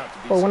 like,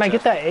 or when I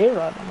get that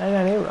A-Rod. I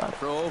got an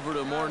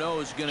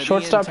A-Rod.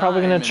 Shortstop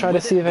probably going to try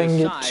to see if I can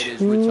get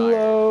too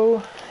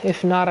low.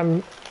 If not,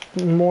 I'm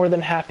more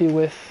than happy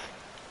with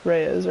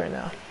Reyes right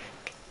now.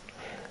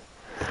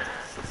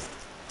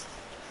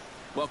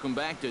 Welcome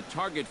back to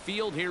Target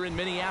Field here in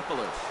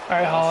Minneapolis. All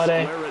right,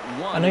 Holiday.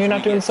 I know you're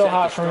not doing so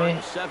hot for me.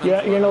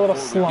 You're in a little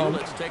slump.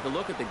 Let's take a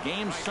look at the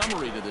game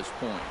summary to this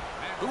point.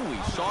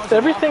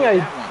 Everything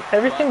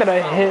that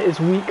I hit is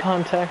weak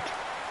contact.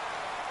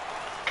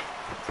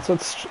 So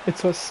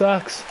it's what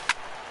sucks.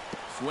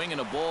 Swinging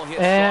a ball hit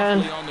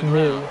and on the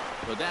ground,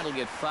 but that'll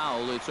get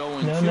foul. It's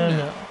 0-2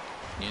 now.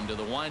 Into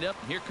the windup.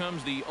 Here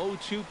comes the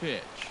 0-2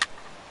 pitch.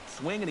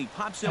 Swing and he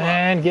pops it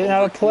and get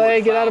out of play,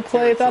 it's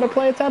out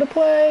of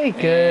play.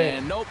 Good.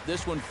 And nope,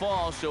 this one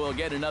falls, so he'll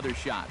get another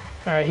shot.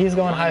 All right, he's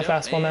going high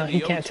fastball now. He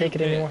can't take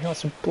it anymore. He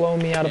wants to blow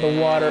me out of the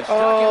water.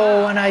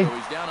 Oh, and I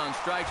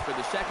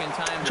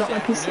dropped my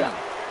PCI.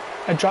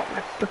 I dropped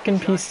my freaking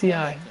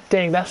PCI.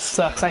 Dang, that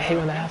sucks. I hate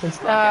when that happens.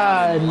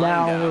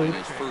 Now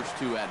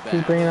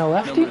he's bringing a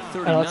lefty.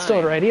 Oh, it's still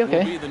a righty.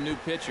 Okay.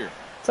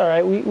 It's all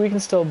right. We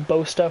can still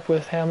boast up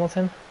with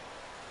Hamilton.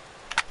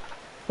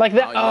 Like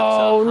that.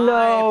 Oh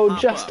no,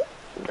 just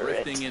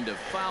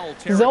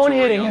zone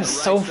hitting is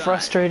so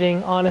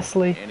frustrating,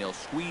 honestly.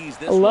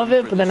 I love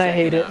it, but then I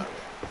hate it.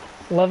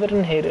 Love it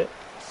and hate it.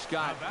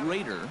 Scott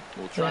Rader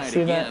will try it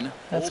again.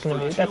 That's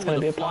gonna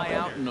be a pop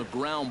out and a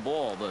ground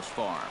ball thus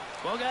far.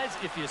 Well, guys,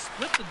 if you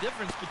split the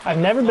difference between I've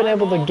never been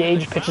able to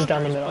gauge pitches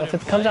down the middle. If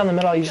it comes down the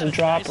middle, I usually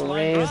drop or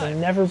raise. I've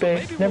never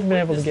been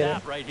able to get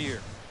it. Right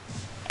here.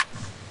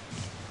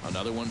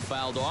 Another one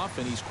fouled off,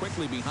 and he's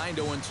quickly behind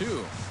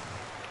 0-2.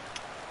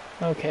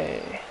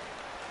 Okay,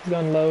 he's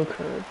going low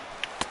curve.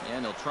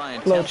 And he'll try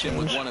and low tempt him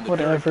with one of the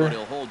whatever. dirt, but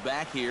he'll hold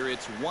back here.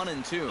 It's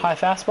 1-2. High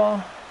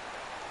fastball.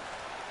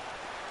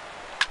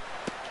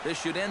 This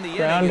should end the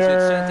Grounder. inning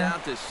as it's sent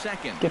out to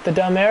second. Get the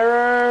dumb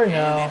error. No.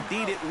 And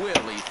indeed it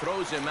will. He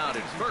throws him out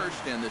at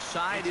first, and the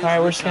side is. All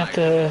right, we're just gonna have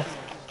to.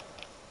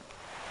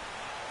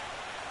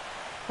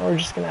 We're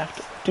just gonna have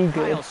to do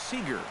good. Kyle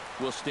Seager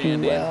will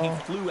stand in. He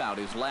flew out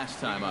his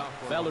last time up.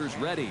 Feller's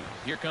ready.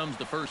 Here comes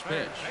the first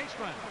pitch.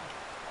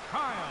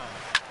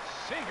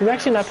 He's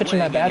actually not pitching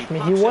that bad for me.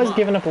 He was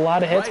giving up a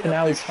lot of hits, but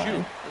now he's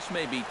fine.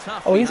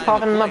 Oh, he's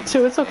popping them up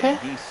too. It's okay.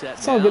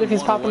 It's all good if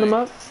he's popping them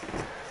up.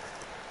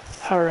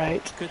 All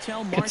right.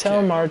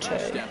 Ketel Marte.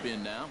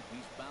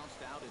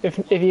 If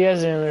you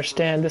guys didn't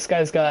understand, this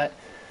guy's got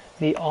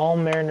the All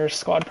Mariners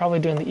squad, probably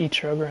doing the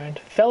Ichiro grind.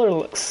 Feller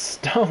looks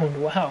stoned.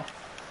 Wow.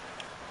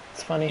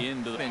 It's funny.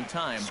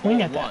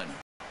 Swing at that.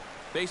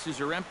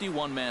 Bases are empty,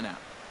 one man out.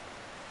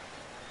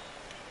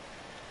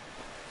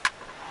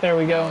 There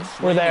we go.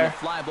 We're there.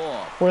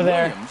 We're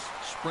there. Williams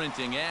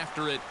sprinting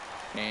after it,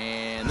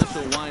 and this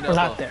will wind We're up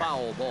not a there.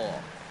 foul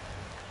ball.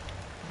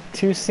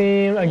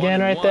 Two-seam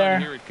again right there.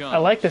 Here it comes. I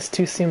like this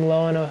two-seam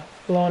low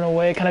and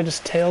away. Kind of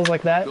just tails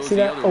like that. Goes See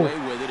the that? other Oh, way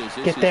with it as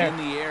this get is there. in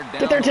the air, Get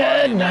down there, the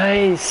Ted. line.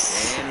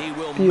 Nice. And he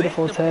will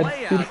Beautiful, make the Ted.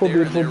 play out Beautiful, there,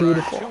 beautiful, and there are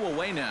beautiful. 2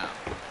 away now.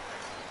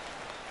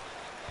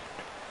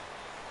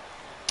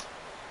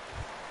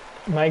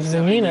 Mike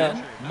Stepping Zunino.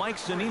 in, Mike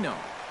Zunino.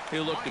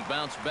 He'll look to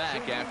bounce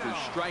back after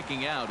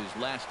striking out his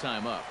last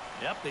time up.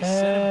 Yep, they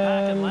sent him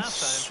packing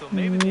last time, so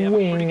maybe they have a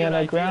pretty Swing good and a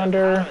idea of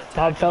grounder. how to attack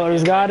Bob him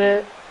Feller's again. got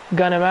it.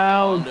 Gun him On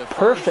out. to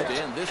first, Perfect.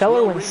 and this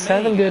Feller will wins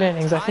 7 remain good a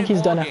innings. I think tie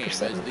he's done ball after game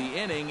 7. as the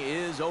inning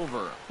is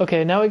over.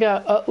 Okay, now we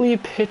got Utley,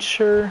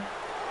 pitcher,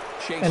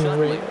 Chase and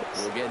Utley Reyes.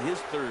 will get his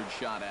 3rd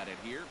shot at it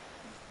here.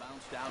 He's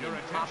bounced out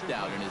and popped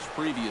out in his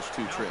previous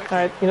 2 trips. All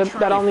right, you know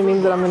that only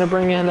means that I'm going to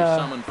bring in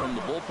Summoned from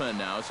the bullpen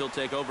now, so he'll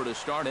take over to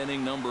start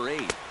inning number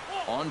 8.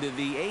 On to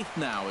the 8th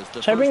now as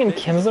the Should I bring in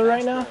first pitch is Kinsler a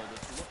right now? fastball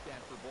that's looked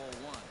at for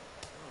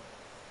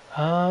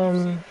ball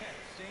 1. Same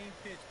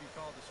pitch be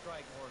called a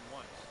strike more than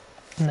once.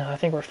 No, I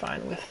think we're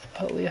fine with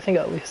Utley. I think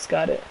Utley's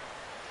got it.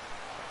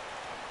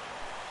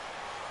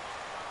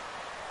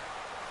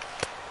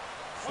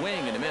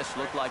 Swing and a miss,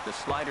 looked like the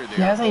slider there.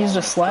 He hasn't used a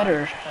Ball and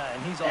slider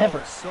And he's ever.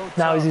 always so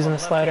Now he's tough using on the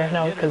slider. left-handed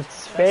Now hitters. because it's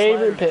his That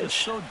favorite slider's just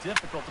pitch. so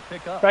difficult to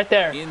pick up. Right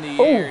there. in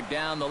the air, Oh,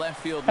 down the left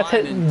field that's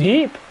line hit and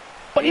deep.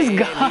 But he's And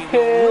got he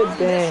will run it.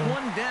 this Dang.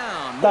 one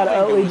down. Thought Moving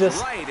Utley to his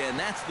just- right, and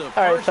that's the All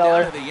right, first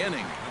Feller. out of the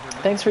inning.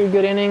 Thanks for your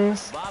good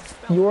innings. Bob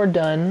Feller You're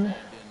done. in now.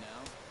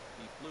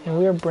 He flew And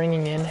we are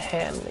bringing in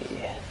Hanley.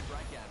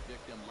 strikeout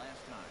victim last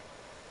time.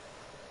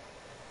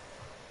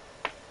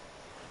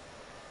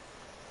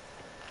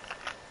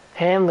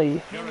 Hanley.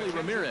 Henry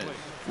Ramirez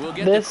will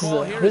get This the is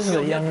call a here this as is a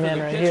he'll young hit for man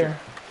the right pitcher. here.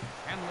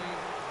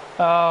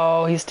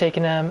 Oh, he's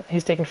taking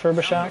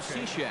Furbish out.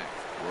 Cishek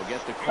will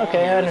get the call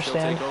Okay, I here as he'll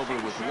understand. take over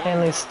with one.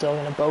 Hanley's still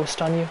gonna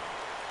boast on you.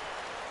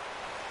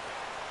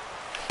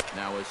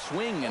 Now a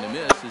swing and a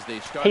miss as they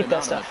start Hate him that out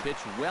on stuff. a pitch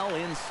well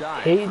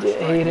inside. Hate for it,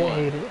 strike hate it, one.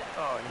 hate it.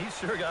 Oh, and he's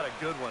sure got a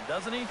good one,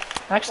 doesn't he?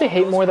 I actually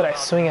hate more that I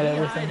swing at Knee-high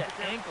everything.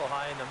 to ankle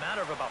high in the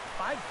matter of about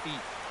 5 feet.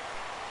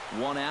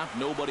 One out,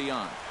 nobody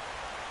on.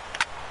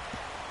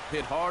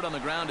 Hit hard on the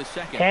ground to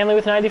second. Hanley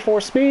with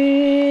 94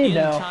 speed. In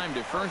No. time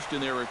to first,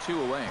 and there are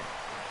 2 away.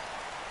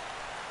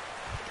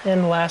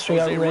 And last we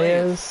got Jose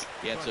Reyes.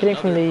 Gets Hitting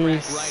from another the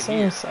crack right same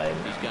here. side.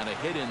 He's got a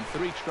hit in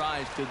 3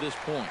 tries to this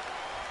point.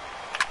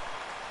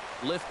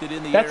 Lifted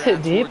in the That's air hit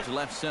out deep. towards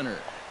left center.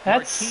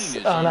 That's Martin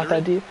is not under that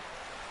it. deep.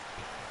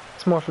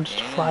 It's more for just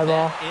a And fly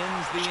ball. that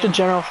ends the Just a inning.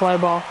 general fly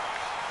ball.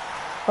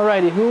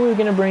 Alrighty, who are we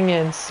gonna bring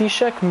in?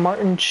 Cishek,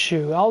 Martin,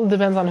 Chu. All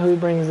depends on who he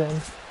brings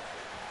in.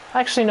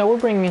 Actually, no, we're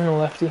bringing in the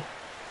lefty.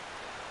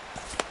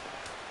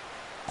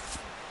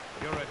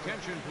 Your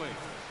attention,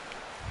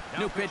 please.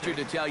 New pitcher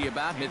to tell you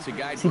about, and it's a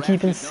guy Is he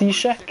keeping drafted number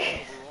 6 Cishek?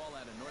 overall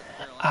out of North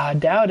Carolina I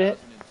doubt it.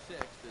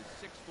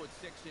 2006, the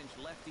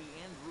 6'6" lefty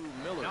Andrew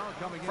Miller.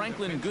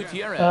 Franklin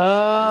Gutierrez.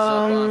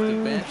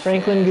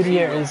 Franklin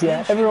Gutierrez,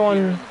 yeah.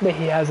 Everyone that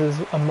he has is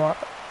a Marlin,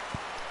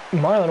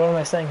 what am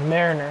I saying?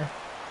 Mariner.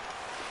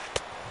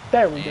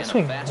 There we go. And a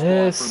Swing fastball for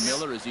this.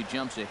 Miller as he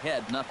jumps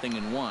ahead,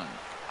 0-1.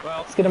 Well,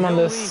 Let's get him on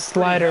he'll the lean pretty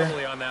slider.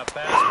 heavily on that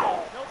fastball.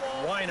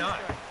 Why not?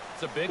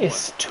 It's a big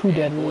It's too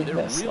deadly, Boy, they're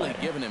that really slider.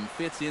 giving him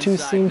fits inside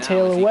Two-seam now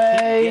tail as he away.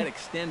 can't get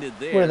extended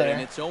there, We're there.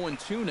 and it's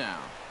 0-2 now.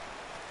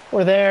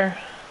 We're there.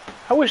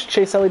 I wish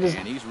Chase Elliott just,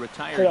 And he's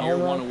retired hit a here,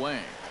 home 1 run. away.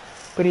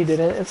 but he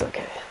didn't. It's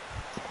okay.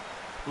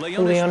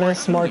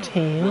 Leonis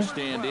Martin. will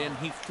stand in.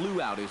 He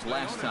flew out his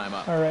last time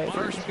up. All right.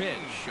 First pitch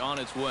on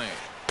its way.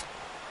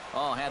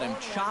 Oh, had him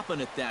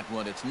chopping at that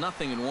one. It's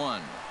 0-1.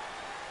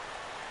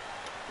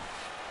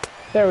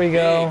 There we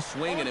go. Big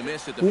swing and a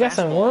miss at the We got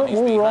some. fastball. We're, He's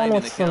we're behind rolling in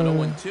with the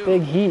count, some 0-2.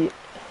 big heat.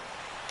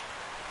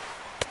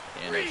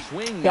 And a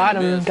swing Got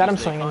and a him, miss got him as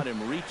they swinging. caught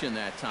him reaching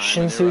that time, and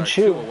Shin-Soo there are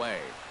Choo. 2 away.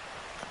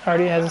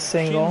 Already has a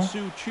single.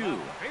 Shin-Soo Choo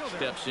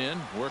steps in,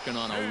 working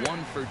on a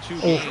 1-for-2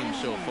 Oof. game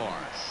so far.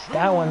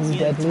 That one's In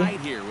deadly. tight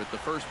here with the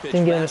first pitch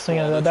Didn't get him to swing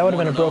fastball out of that. that's That would have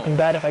been a 1-0. broken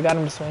bat if I got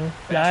him to swing.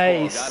 Fastball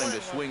got him Nice.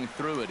 to swing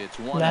through it. It's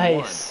 1-1.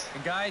 Nice.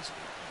 And guys,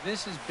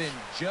 this has been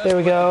just There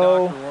we what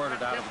go. the doctor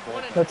ordered out of the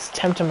bullpen. Let's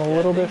tempt him a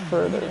little bit They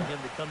further. needed him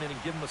to come in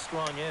and give him a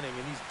strong inning,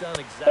 and he's done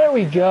exactly There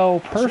we that.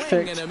 go. Swing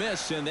Perfect. and a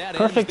miss, and that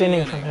Perfect ends the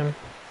inning from him.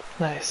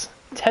 Nice.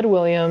 Ted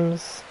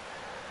Williams.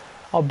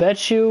 I'll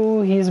bet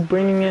you he's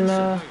bringing in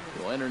a...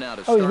 Will enter now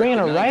to Oh, he's start bringing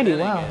the a ninth righty.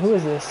 inning Wow, as who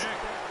is this?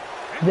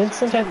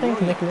 Vincent, I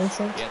think? Nick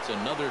Vincent? Gets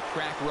another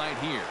crack right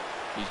here.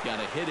 He's got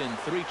a hit in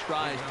 3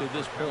 tries to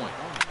this point.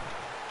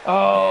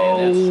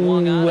 And that's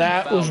swung on Oh, and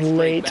that fouled was straight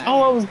late. back.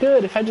 Oh, that was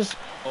good. If I just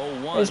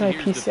 0-1. raise my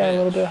Here's the PCI a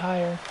little pitch. bit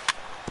higher.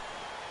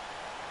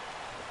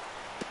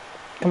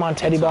 Come on,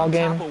 Teddy Gets ball on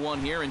game. top of one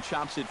here and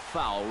chops it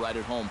foul right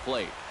at home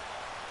plate.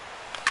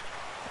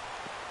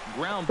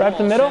 Ground Right up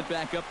the ball middle? sent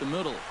back up the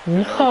middle.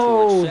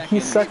 No, he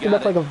sucked it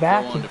up like a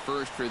vacuum. To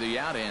first for the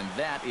out, and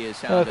that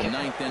is how the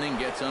ninth inning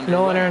gets underway.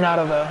 Nolan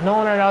Arenado, though.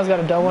 Nolan Arenado's got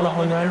a double and a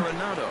home run.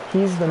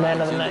 He's the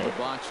man of the night.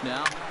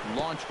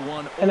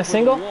 And a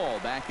single?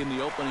 Back in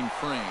the opening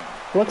frame.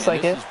 Looks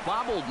like it.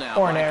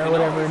 Or an error,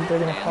 whatever they're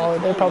going to call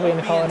it. They're probably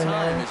going to call it an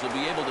error.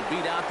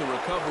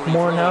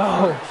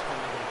 MORNEAU.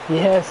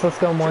 Yes, let's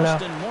go MORNEAU.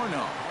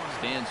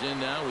 Stands in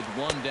now with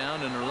one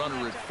down and a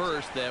runner at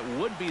first. That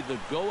would be the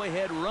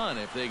go-ahead run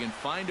if they can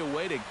find a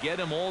way to get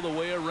him all the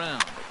way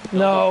around.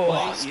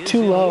 No, it's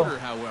too low. Order,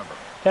 however.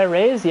 That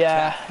raise?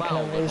 Yeah, kind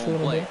of raised a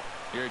little bit.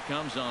 Here it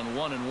comes on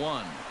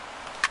 1-1.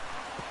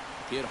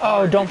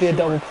 Oh, don't be a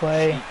double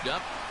play.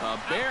 Up, a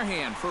bare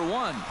hand for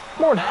one.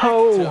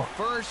 MORNEAU.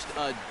 First,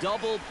 a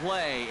double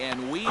play,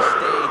 and we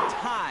stay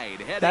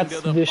tied. That's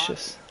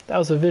vicious. That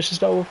was a vicious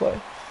double play.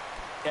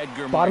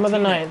 Edgar Bottom of the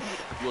Martinez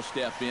ninth. will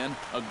step in.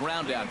 A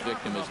ground out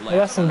victim is left. I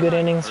got some good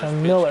innings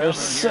from Miller,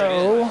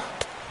 so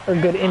or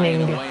good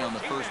inning.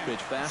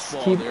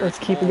 Let's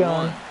keep it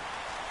going.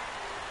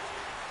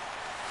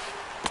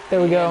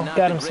 There we go.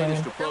 Got him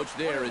swinging.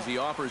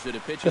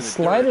 The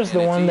slider's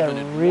the one that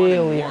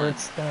really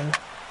hurts them.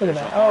 Look at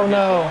that. Oh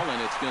no.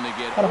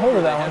 Got a hold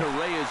of that one.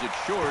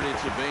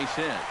 It's a base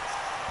hit.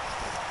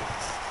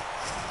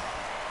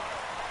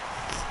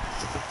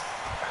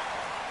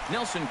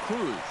 Nelson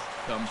Cruz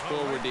comes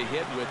forward to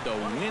hit with the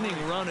winning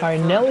run. All right,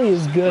 Nelly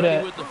is good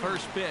at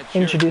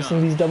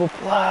introducing these double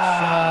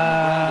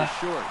plays.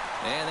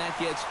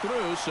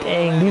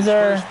 Dang, these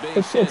are.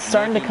 It's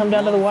starting to come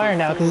down to the wire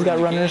now because he's got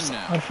runners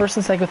on first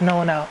and second with no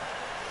one out.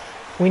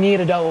 We need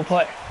a double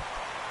play.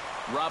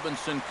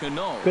 Robinson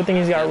Cano. Good thing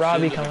he's got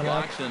Robbie coming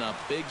up. In a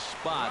big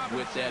spot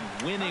with that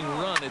winning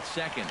run at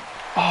second.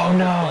 Oh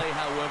no!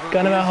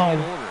 Got him at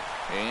home.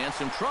 And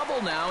some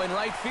trouble now in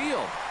right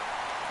field.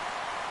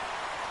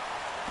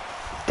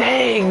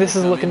 Dang, this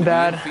is looking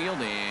bad.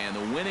 And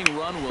the winning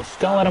run will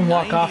Don't let him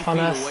walk off on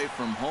us. Away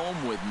from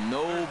home with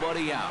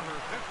nobody out.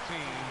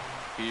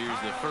 Here's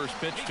the first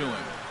pitch to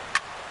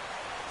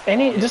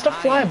him. Just a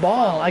fly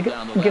ball. I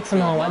get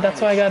some home.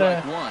 That's why I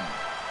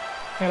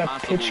gotta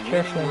pitch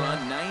carefully.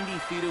 90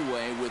 feet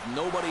away with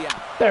nobody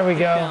out. There we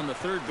go. Down the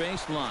third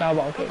base line. Foul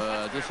ball kick.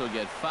 This will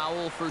get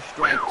foul for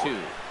strike two.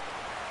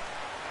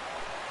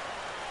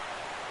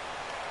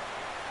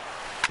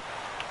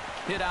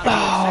 Hit out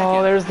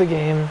oh, there's the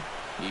game.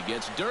 He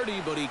gets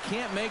dirty, but he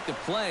can't make the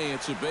play.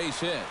 It's a base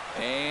hit.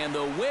 And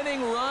the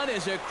winning run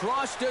is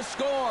across to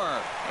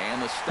score.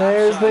 And the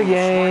there's the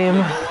game.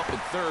 Go up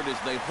at third as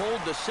they hold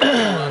the second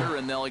runner,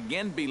 and they'll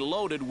again be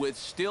loaded with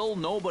still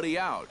nobody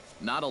out.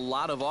 Not a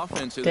lot of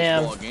offense in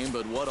this ball game,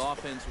 but what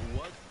offense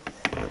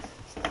was?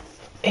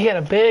 He got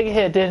a big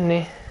hit, didn't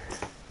he?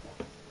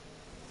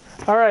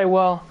 All right,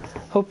 well,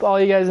 hope all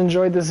you guys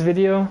enjoyed this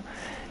video.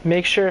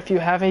 Make sure if you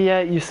haven't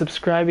yet, you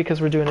subscribe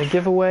because we're doing a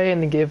giveaway,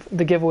 and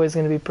the giveaway is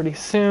going to be pretty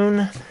soon.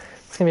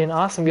 It's going to be an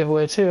awesome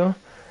giveaway too.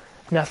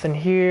 Nothing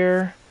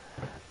here.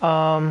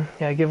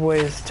 Yeah,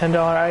 giveaway is $10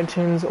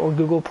 iTunes or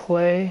Google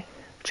Play,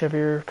 whichever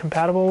you're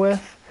compatible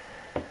with.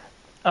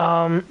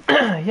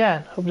 Yeah,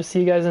 hope to see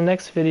you guys in the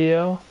next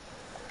video.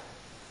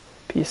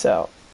 Peace out.